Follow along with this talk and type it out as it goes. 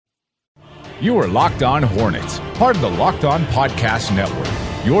You are Locked On Hornets, part of the Locked On Podcast Network.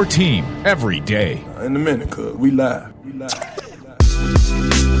 Your team every day. In a minute, cuz we live.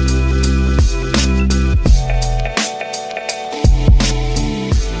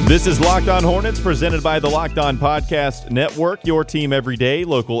 This is Locked On Hornets, presented by the Locked On Podcast Network, your team every day,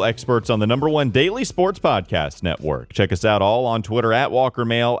 local experts on the #1 daily sports podcast network. Check us out all on Twitter, at Walker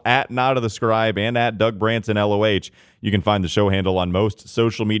Mail, at Nada the Scribe, and at Doug Branson LOH. You can find the show handle on most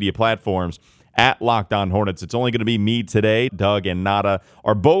social media platforms at Locked On Hornets. It's only going to be me today. Doug and Nada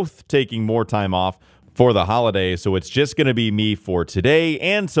are both taking more time off for the holidays, so it's just going to be me for today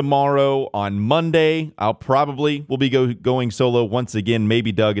and tomorrow. On Monday, I'll probably will be going solo once again.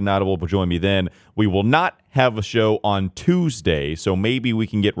 Maybe Doug and Nada will join me then. We will not have a show on Tuesday, so maybe we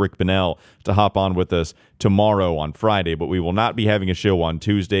can get Rick Bonnell to hop on with us tomorrow on Friday, but we will not be having a show on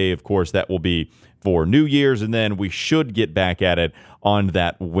Tuesday. Of course, that will be for New Year's, and then we should get back at it on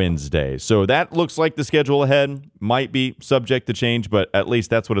that Wednesday. So that looks like the schedule ahead. Might be subject to change, but at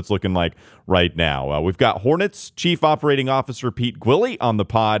least that's what it's looking like right now. We've got Hornets Chief Operating Officer Pete Gwilly on the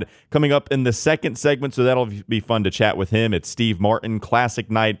pod coming up in the second segment, so that'll be fun to chat with him. It's Steve Martin,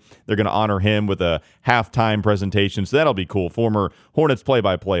 Classic Night. They're going to honor him with a halftime presentation, so that'll be cool. Former Hornets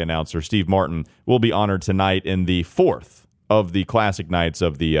play-by-play announcer Steve Martin will be honored tonight in the fourth of the Classic Nights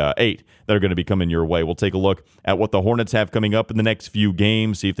of the 8 that are going to be coming your way. We'll take a look at what the Hornets have coming up in the next few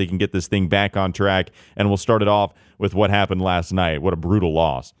games, see if they can get this thing back on track, and we'll start it off with what happened last night. What a brutal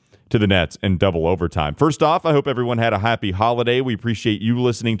loss to the Nets in double overtime. First off, I hope everyone had a happy holiday. We appreciate you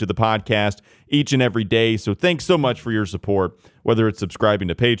listening to the podcast each and every day, so thanks so much for your support, whether it's subscribing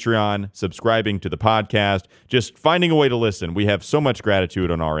to Patreon, subscribing to the podcast, just finding a way to listen. We have so much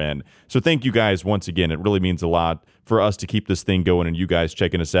gratitude on our end, so thank you guys once again. It really means a lot for us to keep this thing going and you guys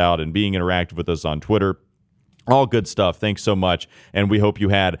checking us out and being interactive with us on Twitter. All good stuff. Thanks so much, and we hope you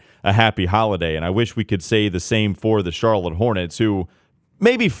had a happy holiday, and I wish we could say the same for the Charlotte Hornets, who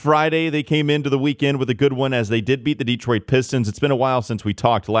maybe Friday they came into the weekend with a good one as they did beat the Detroit Pistons. It's been a while since we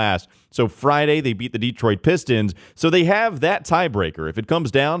talked last. So Friday they beat the Detroit Pistons. So they have that tiebreaker. If it comes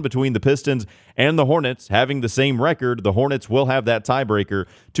down between the Pistons and the Hornets having the same record, the Hornets will have that tiebreaker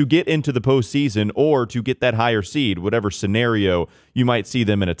to get into the postseason or to get that higher seed, whatever scenario you might see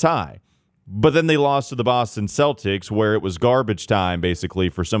them in a tie. But then they lost to the Boston Celtics, where it was garbage time,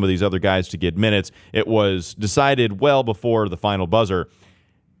 basically, for some of these other guys to get minutes. It was decided well before the final buzzer.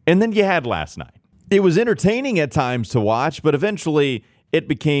 And then you had last night. It was entertaining at times to watch, but eventually it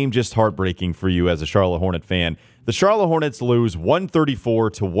became just heartbreaking for you as a Charlotte Hornet fan. The Charlotte Hornets lose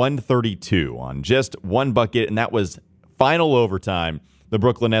 134-132 on just one bucket, and that was final overtime. The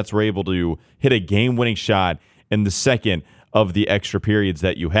Brooklyn Nets were able to hit a game-winning shot in the second of the extra periods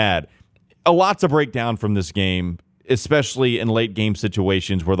that you had. A lot to break down from this game, especially in late game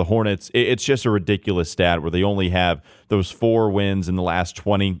situations where the Hornets, it's just a ridiculous stat where they only have those 4 wins in the last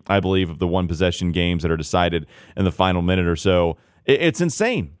 20, I believe, of the one-possession games that are decided in the final minute or so. It's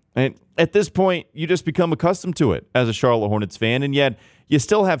insane. And at this point, you just become accustomed to it as a Charlotte Hornets fan, and yet you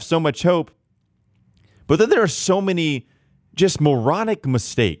still have so much hope. But then there are so many just moronic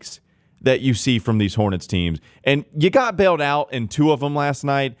mistakes that you see from these Hornets teams. And you got bailed out in 2 of them last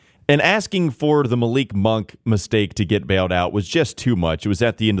night. And asking for the Malik Monk mistake to get bailed out was just too much. It was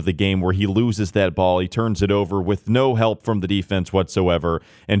at the end of the game where he loses that ball. He turns it over with no help from the defense whatsoever,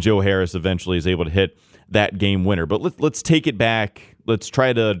 and Joe Harris eventually is able to hit that game winner. But let's take it back. Let's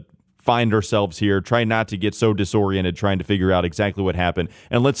try to find ourselves here. Try not to get so disoriented trying to figure out exactly what happened.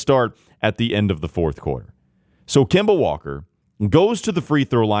 And let's start at the end of the fourth quarter. So Kemba Walker goes to the free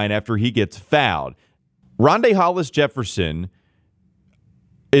throw line after he gets fouled. Rondae Hollis-Jefferson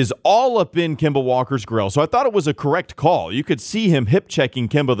is all up in Kemba Walker's grill. So I thought it was a correct call. You could see him hip-checking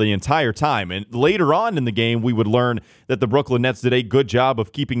Kemba the entire time. And later on in the game, we would learn that the Brooklyn Nets did a good job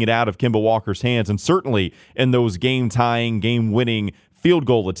of keeping it out of Kemba Walker's hands, and certainly in those game-tying, game-winning field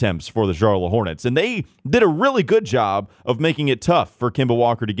goal attempts for the Charlotte Hornets. And they did a really good job of making it tough for Kemba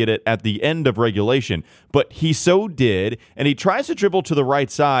Walker to get it at the end of regulation. But he so did, and he tries to dribble to the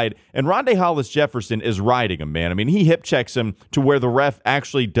right side, and Rondae Hollis-Jefferson is riding him, man. I mean, he hip checks him to where the ref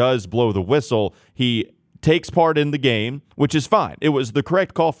actually does blow the whistle. He takes part in the game, which is fine. It was the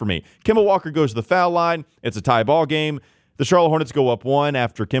correct call for me. Kemba Walker goes to the foul line. It's a tie ball game. The Charlotte Hornets go up 1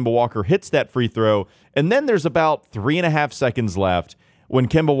 after Kemba Walker hits that free throw, and then there's about 3.5 seconds left when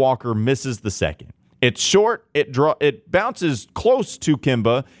Kemba Walker misses the second. It's short, it bounces close to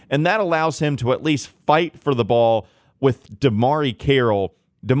Kemba, and that allows him to at least fight for the ball with DeMarre Carroll.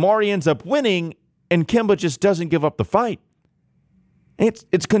 DeMarre ends up winning, and Kemba just doesn't give up the fight.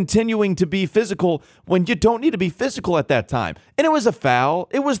 It's continuing to be physical when you don't need to be physical at that time. And it was a foul.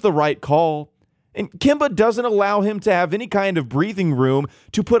 It was the right call. And Kemba doesn't allow him to have any kind of breathing room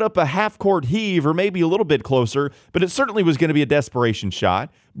to put up a half-court heave or maybe a little bit closer, but it certainly was going to be a desperation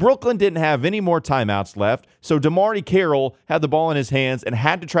shot. Brooklyn didn't have any more timeouts left, so DeMarre Carroll had the ball in his hands and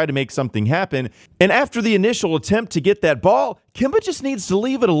had to try to make something happen. And after the initial attempt to get that ball, Kemba just needs to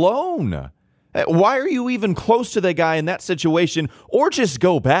leave it alone. Why are you even close to the guy in that situation, or just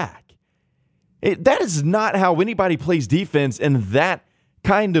go back? That is not how anybody plays defense in that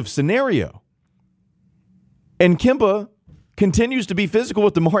kind of scenario. And Kemba continues to be physical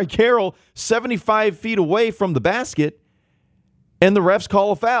with DeMarre Carroll 75 feet away from the basket, and the refs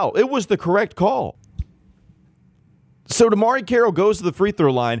call a foul. It was the correct call. So DeMarre Carroll goes to the free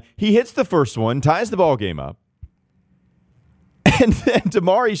throw line. He hits the first one, ties the ball game up. And then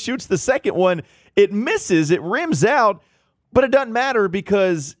DeMarre shoots the second one. It misses. It rims out. But it doesn't matter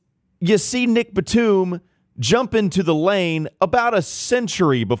because you see Nick Batum jump into the lane about a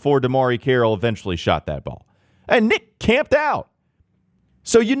century before DeMarre Carroll eventually shot that ball. And Nick camped out.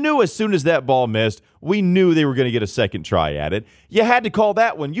 So you knew as soon as that ball missed, we knew they were going to get a second try at it. You had to call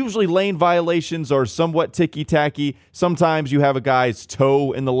that one. Usually lane violations are somewhat ticky-tacky. Sometimes you have a guy's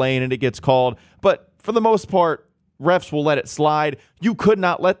toe in the lane and it gets called. But for the most part, refs will let it slide. You could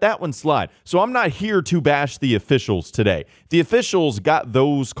not let that one slide. So I'm not here to bash the officials today. The officials got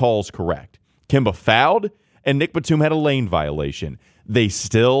those calls correct. Kemba fouled, and Nick Batum had a lane violation. They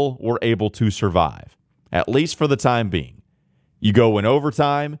still were able to survive, at least for the time being. You go in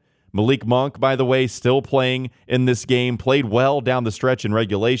overtime. Malik Monk, by the way, still playing in this game, played well down the stretch in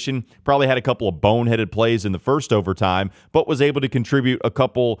regulation, probably had a couple of boneheaded plays in the first overtime, but was able to contribute a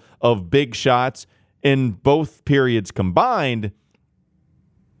couple of big shots in both periods combined.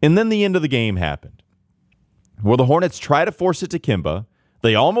 And then the end of the game happened, where the Hornets try to force it to Kemba.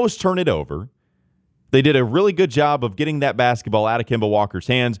 They almost turn it over. They did a really good job of getting that basketball out of Kemba Walker's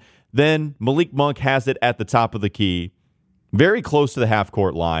hands. Then Malik Monk has it at the top of the key, very close to the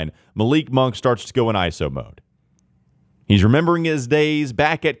half-court line. Malik Monk starts to go in ISO mode. He's remembering his days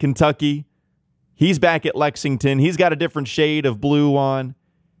back at Kentucky. He's back at Lexington. He's got a different shade of blue on.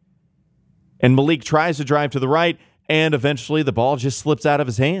 And Malik tries to drive to the right, and eventually the ball just slips out of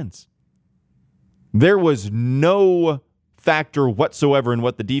his hands. There was no factor whatsoever in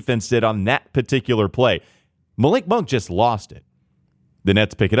what the defense did on that particular play. Malik Monk just lost it. The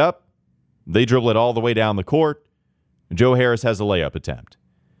Nets pick it up. They dribble it all the way down the court. Joe Harris has a layup attempt.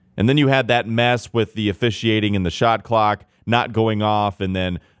 And then you had that mess with the officiating and the shot clock not going off, and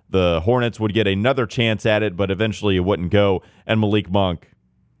then the Hornets would get another chance at it, but eventually it wouldn't go, and Malik Monk,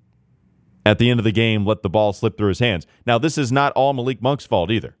 at the end of the game, let the ball slip through his hands. Now, this is not all Malik Monk's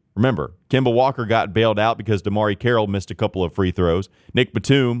fault either. Remember, Kemba Walker got bailed out because DeMarre Carroll missed a couple of free throws. Nick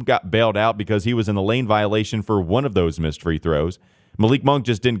Batum got bailed out because he was in the lane violation for one of those missed free throws. Malik Monk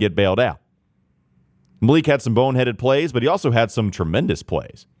just didn't get bailed out. Malik had some boneheaded plays, but he also had some tremendous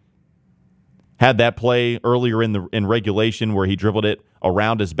plays. Had that play earlier in regulation where he dribbled it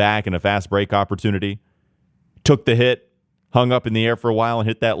around his back in a fast break opportunity. Took the hit, hung up in the air for a while and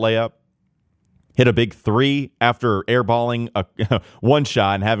hit that layup. Hit a big three after airballing one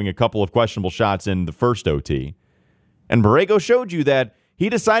shot and having a couple of questionable shots in the first OT. And Borrego showed you that he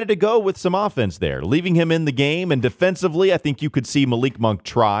decided to go with some offense there, leaving him in the game. And defensively, I think you could see Malik Monk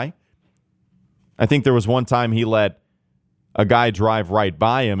try. I think there was one time he let a guy drive right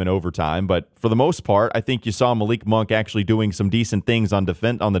by him in overtime, but for the most part, I think you saw Malik Monk actually doing some decent things on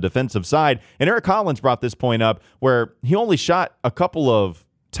the defensive side. And Eric Collins brought this point up where he only shot a couple of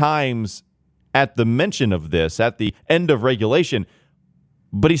times at the mention of this, at the end of regulation,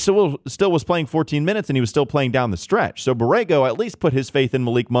 but he still was playing 14 minutes and he was still playing down the stretch. So Borrego at least put his faith in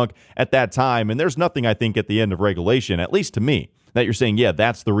Malik Monk at that time, and there's nothing, I think, at the end of regulation, at least to me, that you're saying, yeah,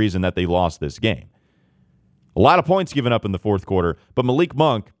 that's the reason that they lost this game. A lot of points given up in the fourth quarter, but Malik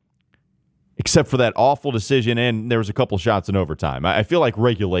Monk, except for that awful decision, and there was a couple shots in overtime, I feel like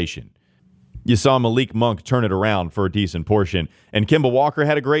regulation, you saw Malik Monk turn it around for a decent portion. And Kemba Walker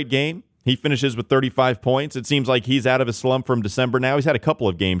had a great game. He finishes with 35 points. It seems like he's out of his slump from December now. He's had a couple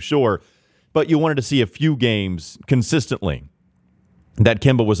of games, sure, but you wanted to see a few games consistently that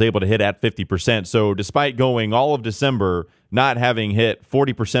Kemba was able to hit at 50%. So despite going all of December not having hit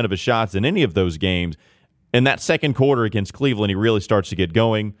 40% of his shots in any of those games, in that second quarter against Cleveland, he really starts to get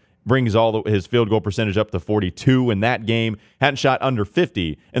going, brings his field goal percentage up to 42 in that game, hadn't shot under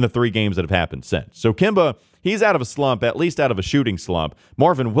 50 in the 3 games that have happened since. So Kemba, he's out of a slump, at least out of a shooting slump.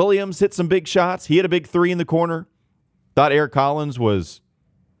 Marvin Williams hit some big shots. He hit a big 3 in the corner. Thought Eric Collins was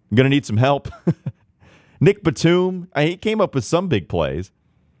going to need some help. Nick Batum, he came up with some big plays.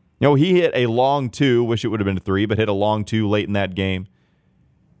 He hit a long 2, wish it would have been a 3, but hit a long 2 late in that game.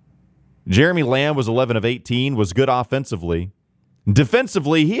 Jeremy Lamb was 11 of 18, was good offensively.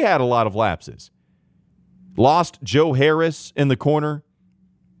 Defensively, he had a lot of lapses. Lost Joe Harris in the corner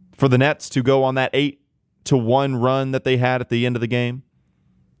for the Nets to go on that 8-1 run that they had at the end of the game.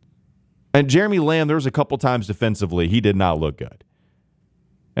 And Jeremy Lamb, there was a couple times defensively, he did not look good.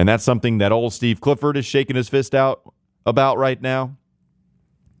 And that's something that old Steve Clifford is shaking his fist out about right now.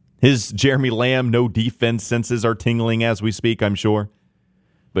 His Jeremy Lamb no defense senses are tingling as we speak, I'm sure.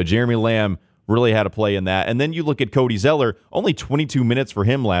 But Jeremy Lamb really had a play in that. And then you look at Cody Zeller, only 22 minutes for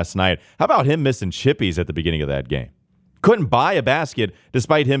him last night. How about him missing chippies at the beginning of that game? Couldn't buy a basket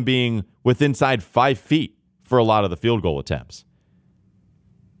despite him being within 5 feet for a lot of the field goal attempts.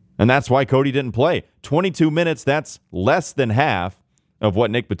 And that's why Cody didn't play. 22 minutes, that's less than half of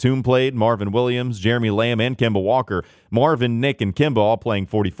what Nick Batum played, Marvin Williams, Jeremy Lamb, and Kemba Walker. Marvin, Nick, and Kemba all playing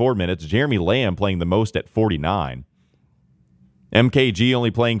 44 minutes. Jeremy Lamb playing the most at 49. MKG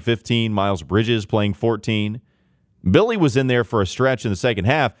only playing 15. Miles Bridges playing 14. Billy was in there for a stretch in the second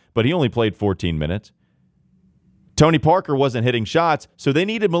half, but he only played 14 minutes. Tony Parker wasn't hitting shots, so they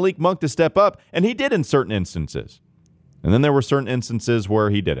needed Malik Monk to step up, and he did in certain instances. And then there were certain instances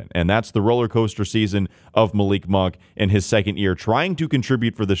where he didn't. And that's the roller coaster season of Malik Monk in his second year, trying to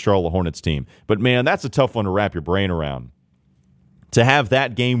contribute for the Charlotte Hornets team. But, man, that's a tough one to wrap your brain around. To have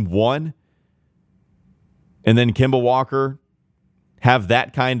that game won, and then Kemba Walker have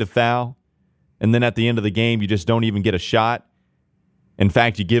that kind of foul, and then at the end of the game, you just don't even get a shot. In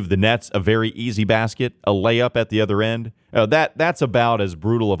fact, you give the Nets a very easy basket, a layup at the other end. That's about as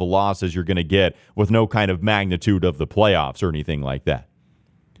brutal of a loss as you're going to get with no kind of magnitude of the playoffs or anything like that.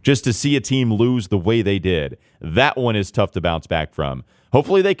 Just to see a team lose the way they did, that one is tough to bounce back from.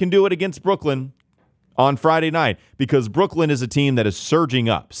 Hopefully they can do it against Brooklyn on Friday night, because Brooklyn is a team that is surging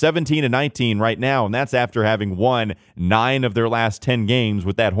up, 17-19 right now, and that's after having won 9 of their last 10 games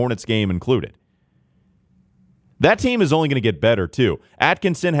with that Hornets game included. That team is only going to get better, too.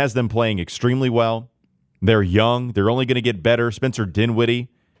 Atkinson has them playing extremely well. They're young. They're only going to get better. Spencer Dinwiddie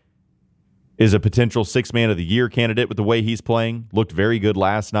is a potential 6th Man of the Year candidate with the way he's playing. Looked very good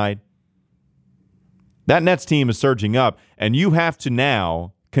last night. That Nets team is surging up, and you have to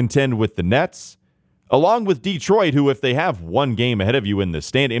now contend with the Nets, along with Detroit, who, if they have one game ahead of you in the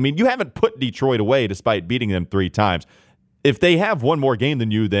standing, you haven't put Detroit away despite beating them 3 times. If they have one more game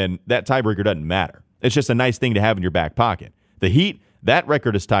than you, then that tiebreaker doesn't matter. It's just a nice thing to have in your back pocket. The Heat, that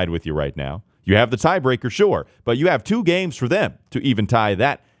record is tied with you right now. You have the tiebreaker, sure, but you have 2 games for them to even tie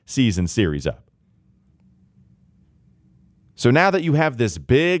that season series up. So now that you have this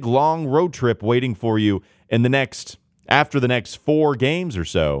big, long road trip waiting for you after the next 4 games or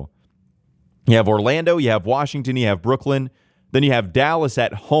so, you have Orlando, you have Washington, you have Brooklyn, then you have Dallas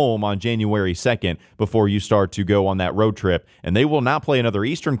at home on January 2nd before you start to go on that road trip. And they will not play another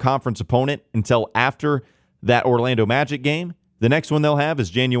Eastern Conference opponent until after that Orlando Magic game. The next one they'll have is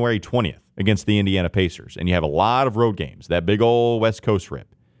January 20th against the Indiana Pacers. And you have a lot of road games, that big old West Coast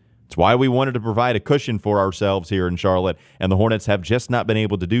trip. It's why we wanted to provide a cushion for ourselves here in Charlotte, and the Hornets have just not been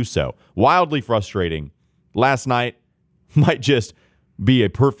able to do so. Wildly frustrating. Last night might just be a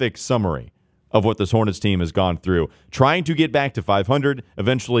perfect summary of what this Hornets team has gone through, trying to get back to 500,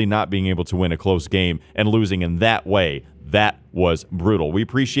 eventually not being able to win a close game and losing in that way. That was brutal. We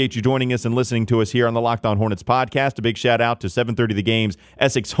appreciate you joining us and listening to us here on the Locked On Hornets podcast. A big shout out to 730 The Game's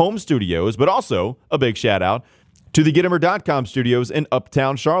Essex home studios, but also a big shout out to the Gittimer.com studios in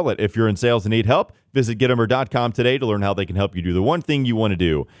Uptown Charlotte. If you're in sales and need help, visit Gittimer.com today to learn how they can help you do the one thing you want to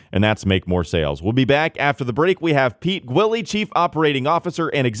do, and that's make more sales. We'll be back after the break. We have Pete Gwilly, Chief Operating Officer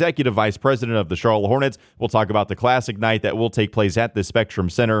and Executive Vice President of the Charlotte Hornets. We'll talk about the classic night that will take place at the Spectrum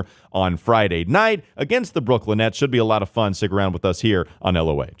Center on Friday night against the Brooklyn Nets. Should be a lot of fun. Stick around with us here on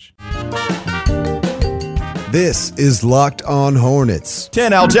LOH. This is Locked On Hornets.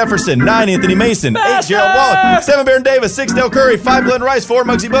 10, Al Jefferson. 9, Anthony Mason. 8, Gerald Wallace. 7, Baron Davis. 6, Dale Curry. 5, Glenn Rice. 4,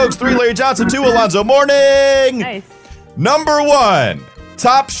 Muggsy Bogues. 3, Larry Johnson. 2, Alonzo Mourning. Nice. Number 1,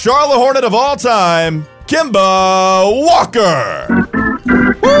 top Charlotte Hornet of all time, Kemba Walker.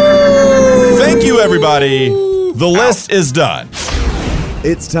 Woo! Thank you, everybody. The list is done.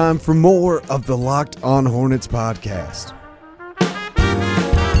 It's time for more of the Locked On Hornets podcast.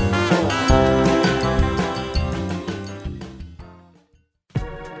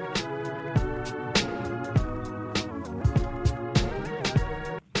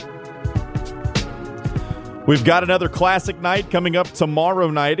 We've got another Classic Night coming up tomorrow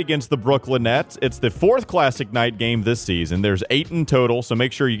night against the Brooklyn Nets. It's the fourth Classic Night game this season. There's 8 in total, so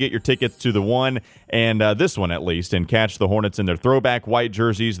make sure you get your tickets to the one and this one at least, and catch the Hornets in their throwback white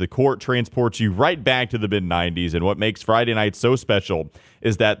jerseys. The court transports you right back to the mid-'90s, and what makes Friday night so special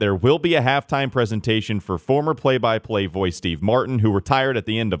is that there will be a halftime presentation for former play-by-play voice Steve Martin, who retired at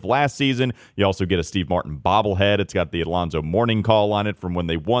the end of last season. You also get a Steve Martin bobblehead. It's got the Alonzo Mourning call on it from when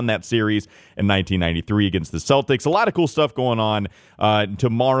they won that series in 1993 against the Celtics. A lot of cool stuff going on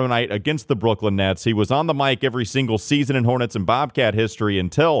tomorrow night against the Brooklyn Nets. He was on the mic every single season in Hornets and Bobcat history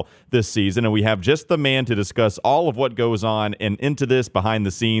until this season, and we have just the man to discuss all of what goes on and into this behind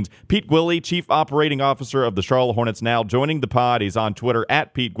the scenes. Pete Gwilly, Chief Operating Officer of the Charlotte Hornets now, joining the pod. He's on Twitter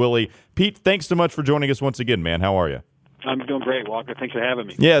at Pete Gwilly. Pete, thanks so much for joining us once again, man. How are you? I'm doing great, Walker. Thanks for having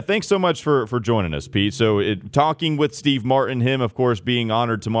me. Yeah, thanks so much for joining us, Pete. So talking with Steve Martin, him, of course, being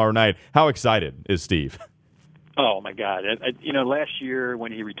honored tomorrow night. How excited is Steve? Oh, my God. Last year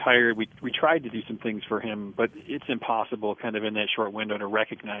when he retired, we tried to do some things for him, but it's impossible kind of in that short window to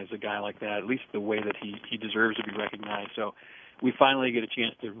recognize a guy like that, at least the way that he deserves to be recognized. So we finally get a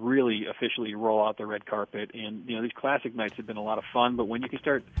chance to really officially roll out the red carpet. And, these Classic Nights have been a lot of fun, but when you can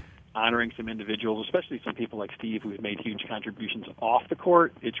start honoring some individuals, especially some people like Steve who've made huge contributions off the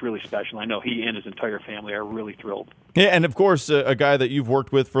court, it's really special. I know he and his entire family are really thrilled. Yeah, and of course, a guy that you've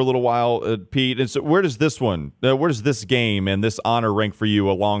worked with for a little while, Pete. And so where does this game and this honor rank for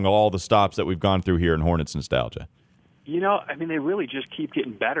you along all the stops that we've gone through here in Hornets Nostalgia? They really just keep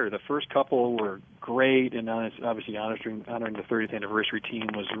getting better. The first couple were great, and obviously honoring the 30th anniversary team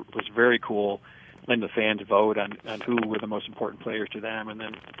was very cool. Letting the fans vote on who were the most important players to them, and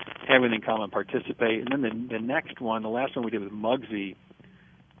then having them come and participate. And then the next one, the last one we did with Muggsy,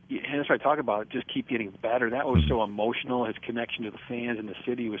 and that's what I talk about, just keep getting better. That was so emotional. His connection to the fans and the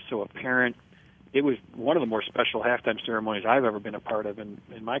city was so apparent. It was one of the more special halftime ceremonies I've ever been a part of in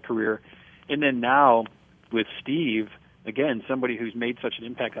my career. And then now with Steve, again, somebody who's made such an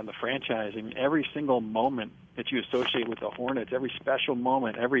impact on the franchise. I mean, every single moment that you associate with the Hornets, every special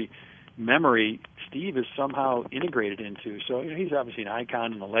moment, every memory, Steve is somehow integrated into. So he's obviously an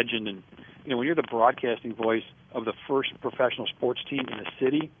icon and a legend. And when you're the broadcasting voice of the first professional sports team in the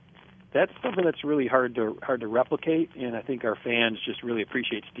city, that's something that's really hard to replicate. And I think our fans just really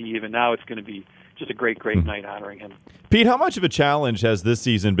appreciate Steve. And now it's going to be just a great night honoring him. Pete, how much of a challenge has this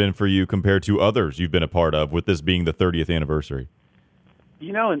season been for you compared to others you've been a part of, with this being the 30th anniversary?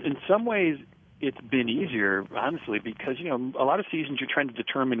 In some ways, it's been easier, honestly, because, a lot of seasons you're trying to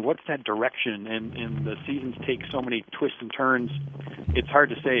determine what's that direction, and the seasons take so many twists and turns, it's hard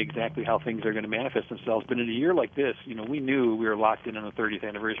to say exactly how things are going to manifest themselves. But in a year like this, we knew we were locked in on the 30th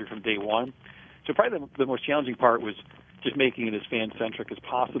anniversary from day one. So probably the most challenging part was just making it as fan-centric as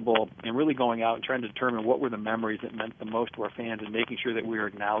possible and really going out and trying to determine what were the memories that meant the most to our fans and making sure that we were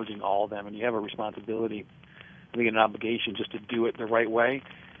acknowledging all of them. And you have a responsibility, I think an obligation just to do it the right way.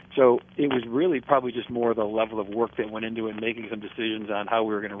 So it was really probably just more the level of work that went into it, making some decisions on how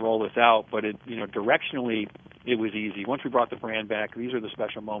we were going to roll this out. But directionally, it was easy. Once we brought the brand back, these are the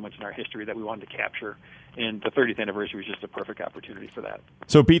special moments in our history that we wanted to capture, and the 30th anniversary was just a perfect opportunity for that.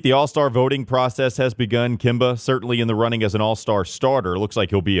 So, Pete, the All-Star voting process has begun. Kimba certainly in the running as an All-Star starter. Looks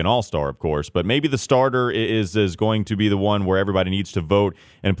like he'll be an All-Star, of course, but maybe the starter is going to be the one where everybody needs to vote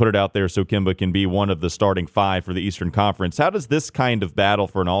and put it out there so Kimba can be one of the starting 5 for the Eastern Conference. How does this kind of battle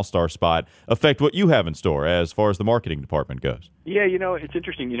for an All-Star spot affect what you have in store as far as the marketing department goes? Yeah, it's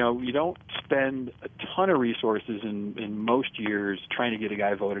interesting. You don't spend a ton of resources in most years trying to get a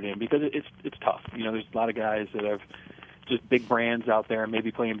guy voted in because it's tough. There's a lot of guys that have just big brands out there,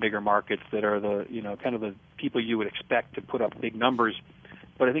 maybe playing bigger markets that are the kind of the people you would expect to put up big numbers.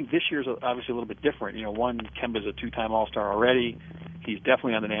 But I think this year's obviously a little bit different. One, Kemba's a 2-time All-Star already. He's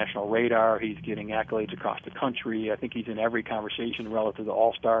definitely on the national radar. He's getting accolades across the country. I think he's in every conversation relative to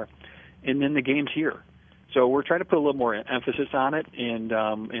All-Star. And then the game's here. So we're trying to put a little more emphasis on it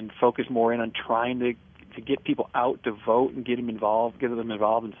and focus more in on trying to get people out to vote and get them involved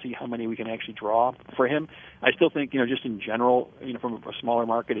and see how many we can actually draw for him. I still think, just in general, from a smaller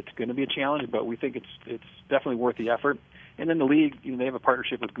market, it's going to be a challenge, but we think it's definitely worth the effort. And then the league, they have a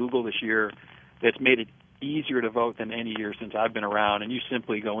partnership with Google this year that's made it easier to vote than any year since I've been around. And you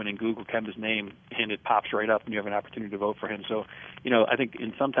simply go in and Google Kemba's name, and it pops right up, and you have an opportunity to vote for him. So, I think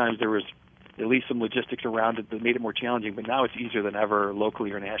sometimes there was at least some logistics around it that made it more challenging, but now it's easier than ever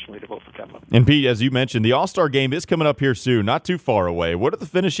locally or nationally to vote for Kemba. And Pete, as you mentioned, the All-Star game is coming up here soon, not too far away. What are the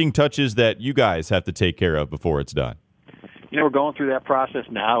finishing touches that you guys have to take care of before it's done? We're going through that process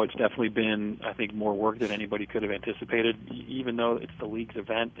now. It's definitely been, I think, more work than anybody could have anticipated, even though it's the league's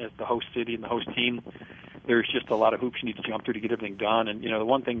event as the host city and the host team. there's just a lot of hoops you need to jump through to get everything done. And the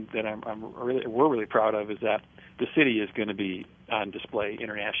one thing that we're really proud of is that the city is going to be on display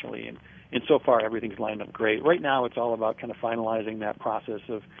internationally, and so far everything's lined up great. Right now, it's all about kind of finalizing that process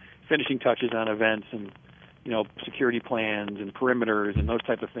of finishing touches on events and security plans and perimeters and those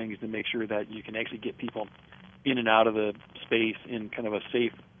type of things to make sure that you can actually get people in and out of the space in kind of a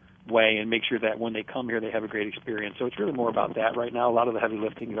safe way and make sure that when they come here they have a great experience. So it's really more about that right now. A lot of the heavy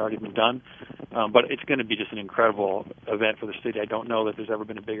lifting has already been done, but it's going to be just an incredible event for the city. I don't know that there's ever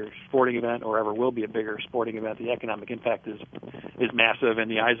been a bigger sporting event or ever will be a bigger sporting event. The economic impact is massive in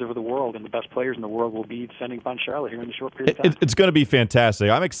the eyes of the world, and the best players in the world will be descending upon Charlotte here in the short period of time. It's going to be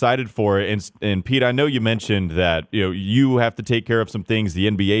fantastic. I'm excited for it. And Pete, I know you mentioned that you have to take care of some things. The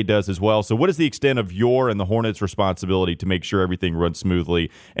NBA does as well. So what is the extent of your and the Hornets' responsibility to make sure everything runs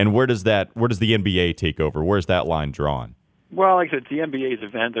smoothly? And where does the NBA take over? Where's that line drawn? Well, like I said, it's the NBA's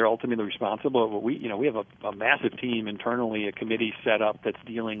event. They're ultimately responsible. But we have a massive team internally, a committee set up that's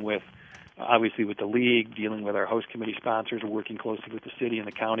dealing with, obviously, with the league, dealing with our host committee sponsors, working closely with the city and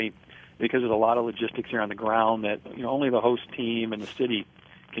the county, because there's a lot of logistics here on the ground that only the host team and the city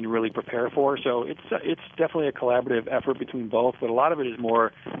can really prepare for. So it's definitely a collaborative effort between both, but a lot of it is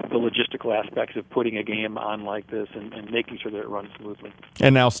more the logistical aspects of putting a game on like this and making sure that it runs smoothly.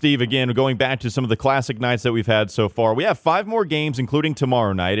 And now, Steve, again, going back to some of the classic nights that we've had so far, we have 5 more games, including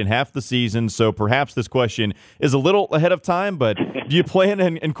tomorrow night, in half the season, so perhaps this question is a little ahead of time, but do you plan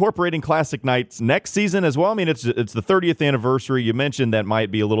on incorporating classic nights next season as well? I mean, it's the 30th anniversary. You mentioned that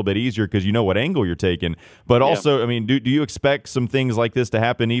might be a little bit easier because you know what angle you're taking, but also, I mean, do you expect some things like this to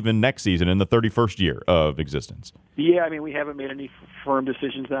happen even next season in the 31st year of existence? Yeah, I mean, we haven't made any firm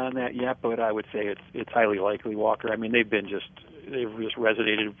decisions on that yet, but I would say it's highly likely, Walker. I mean, they've just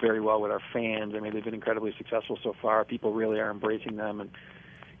resonated very well with our fans. I mean, they've been incredibly successful so far. People really are embracing them. And,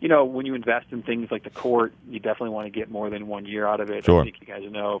 when you invest in things like the court, you definitely want to get more than 1 year out of it. Sure. I think you guys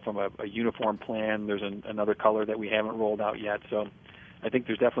know from a uniform plan, there's another color that we haven't rolled out yet. So I think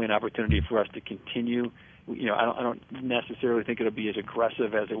there's definitely an opportunity for us to continue. I don't necessarily think it'll be as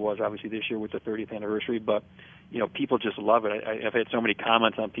aggressive as it was obviously this year with the 30th anniversary, but people just love it. I've had so many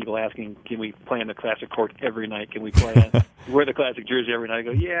comments on people asking, can we play in the classic court every night? Can we wear the classic jersey every night? I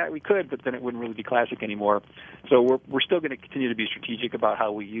go, yeah, we could, but then it wouldn't really be classic anymore. So we're still going to continue to be strategic about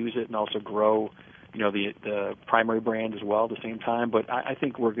how we use it and also grow the primary brand as well at the same time. But I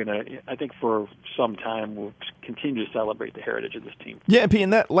think I think for some time we'll continue to celebrate the heritage of this team. Yeah, Pete,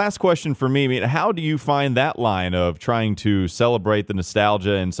 and that last question for me, I mean, how do you find that line of trying to celebrate the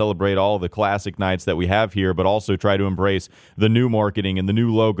nostalgia and celebrate all the classic nights that we have here, but also try to embrace the new marketing and the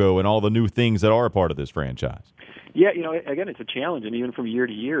new logo and all the new things that are a part of this franchise? Yeah, again, it's a challenge, and even from year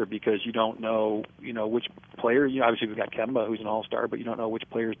to year, because you don't know, which player. Obviously, we've got Kemba, who's an all-star, but you don't know which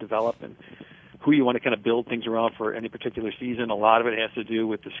players develop and who you want to kind of build things around for any particular season. A lot of it has to do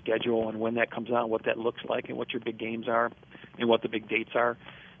with the schedule and when that comes out, what that looks like, and what your big games are, and what the big dates are.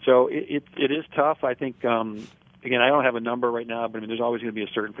 So it is tough. I think, again, I don't have a number right now, but I mean, there's always going to be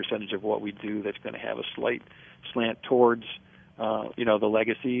a certain percentage of what we do that's going to have a slight slant towards the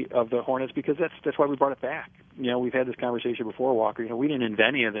legacy of the Hornets, because that's why we brought it back. We've had this conversation before, Walker. We didn't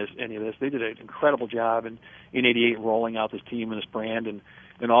invent any of this. They did an incredible job in '88 rolling out this team and this brand, and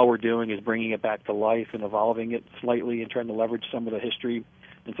all we're doing is bringing it back to life and evolving it slightly and trying to leverage some of the history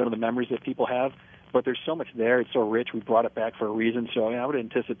and some of the memories that people have. But there's so much there. It's so rich. We brought it back for a reason. So I would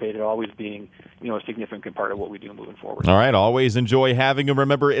anticipate it always being, a significant part of what we do moving forward. All right. Always enjoy having them.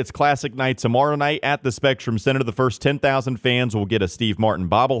 Remember, it's Classic Night tomorrow night at the Spectrum Center. The first 10,000 fans will get a Steve Martin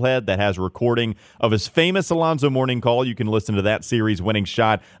bobblehead that has a recording of his famous Alonzo Mourning call. You can listen to that series winning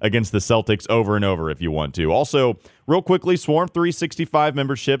shot against the Celtics over and over if you want to. Also, real quickly, Swarm 365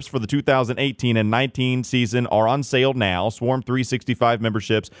 memberships for the 2018 and 19 season are on sale now. Swarm 365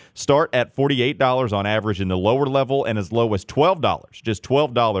 memberships start at $48 on average in the lower level and as low as $12, just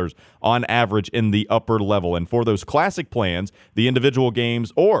 $12 on average in the upper level. And for those classic plans, the individual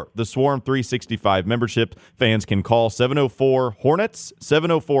games or the Swarm 365 membership, fans can call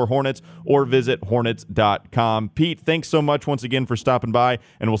 704-HORNETS, or visit hornets.com. Pete, thanks so much once again for stopping by,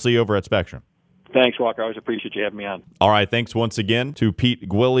 and we'll see you over at Spectrum. Thanks, Walker. I always appreciate you having me on. All right, thanks once again to Pete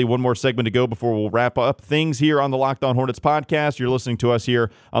Gwilly. One more segment to go before we'll wrap up things here on the Locked On Hornets podcast. You're listening to us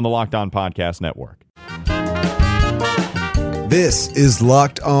here on the Locked On Podcast Network. This is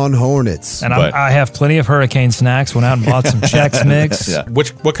Locked On Hornets. And I have plenty of hurricane snacks. Went out and bought some Chex Mix. Yeah.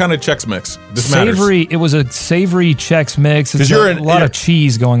 What kind of Chex Mix? This savory. Matters. It was a savory Chex Mix. It's a lot of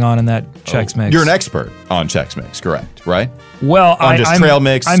cheese going on in that Chex Mix. You're an expert on Chex Mix, correct? Right? Well, I'm trail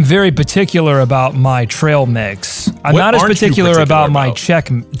mix. I'm very particular about my trail mix. I'm not as particular about my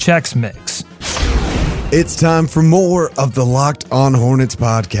Chex Mix. It's time for more of the Locked On Hornets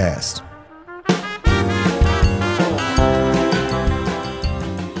podcast.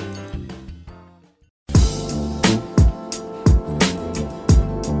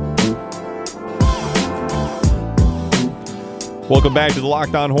 Welcome back to the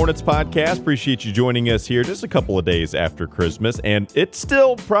Locked On Hornets podcast. Appreciate you joining us here just a couple of days after Christmas. And it's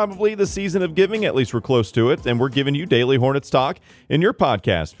still probably the season of giving, at least we're close to it. And we're giving you daily Hornets talk in your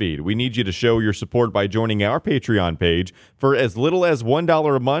podcast feed. We need you to show your support by joining our Patreon page. For as little as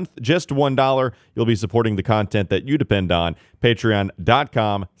 $1 a month, just $1, you'll be supporting the content that you depend on.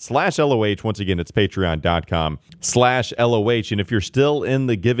 Patreon.com/LOH. Once again, it's Patreon.com/LOH. And if you're still in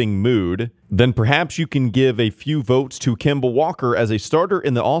the giving mood, then perhaps you can give a few votes to Kemba Walker as a starter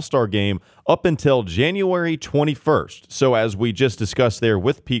in the All-Star game up until January 21st. So as we just discussed there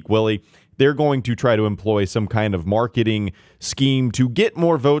with Pete Willie, they're going to try to employ some kind of marketing scheme to get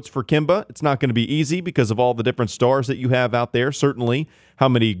more votes for Kemba. It's not going to be easy because of all the different stars that you have out there. Certainly, how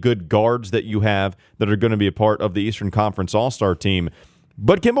many good guards that you have that are going to be a part of the Eastern Conference All-Star team.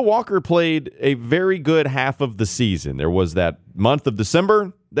 But Kemba Walker played a very good half of the season. There was that month of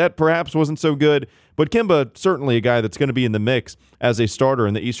December that perhaps wasn't so good, but Kemba, certainly a guy that's going to be in the mix as a starter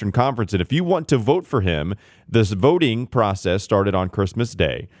in the Eastern Conference. And if you want to vote for him, this voting process started on Christmas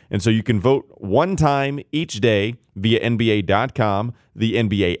Day. And so you can vote one time each day via NBA.com, the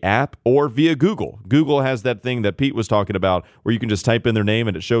NBA app, or via Google. Google has that thing that Pete was talking about where you can just type in their name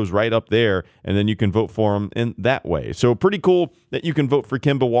and it shows right up there, and then you can vote for them in that way. So pretty cool that you can vote for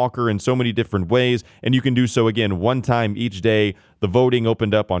Kemba Walker in so many different ways, and you can do so, again, one time each day. The voting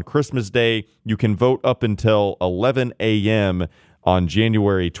opened up on Christmas Day. You can vote up until 11 a.m. on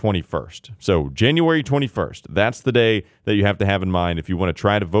January 21st. So January 21st, that's the day that you have to have in mind if you want to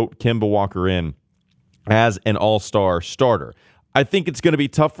try to vote Kemba Walker in as an all-star starter. I think it's going to be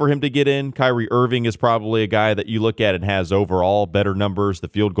tough for him to get in. Kyrie Irving is probably a guy that you look at and has overall better numbers. The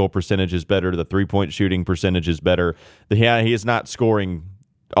field goal percentage is better. The three-point shooting percentage is better. He is not scoring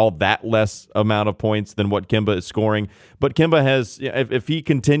all that less amount of points than what Kemba is scoring. But Kemba has, if he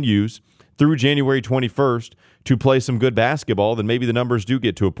continues through January 21st to play some good basketball, then maybe the numbers do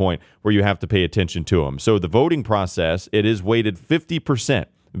get to a point where you have to pay attention to him. So the voting process, it is weighted 50%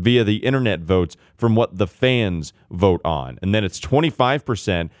 via the internet votes from what the fans vote on. And then it's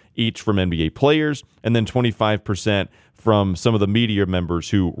 25% each from NBA players, and then 25% from some of the media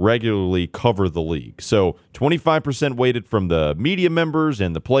members who regularly cover the league. So 25% weighted from the media members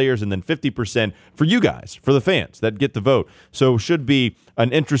and the players, and then 50% for you guys, for the fans that get the vote. So should be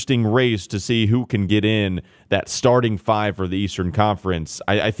an interesting race to see who can get in that starting five for the Eastern Conference.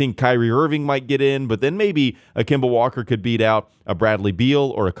 I think Kyrie Irving might get in, but then maybe a Kemba Walker could beat out a Bradley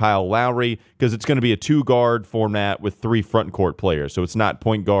Beal or a Kyle Lowry, because it's going to be a two-guard format with three front court players. So it's not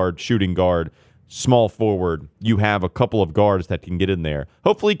point guard, shooting guard, small forward. You have a couple of guards that can get in there.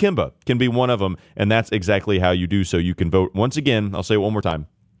 Hopefully Kemba can be one of them, and that's exactly how you do so. You can vote, once again, I'll say it one more time,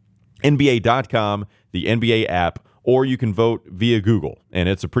 NBA.com, the NBA app, or you can vote via Google. And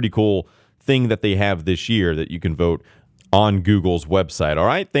it's a pretty cool thing that they have this year that you can vote on Google's website. All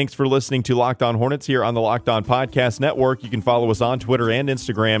right, thanks for listening to Locked On Hornets here on the Locked On Podcast Network. You can follow us on Twitter and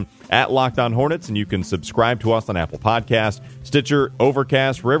Instagram at Locked On Hornets, and you can subscribe to us on Apple Podcasts, Stitcher,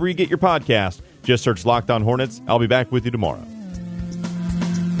 Overcast, wherever you get your podcast. Just search Locked On Hornets. I'll be back with you tomorrow.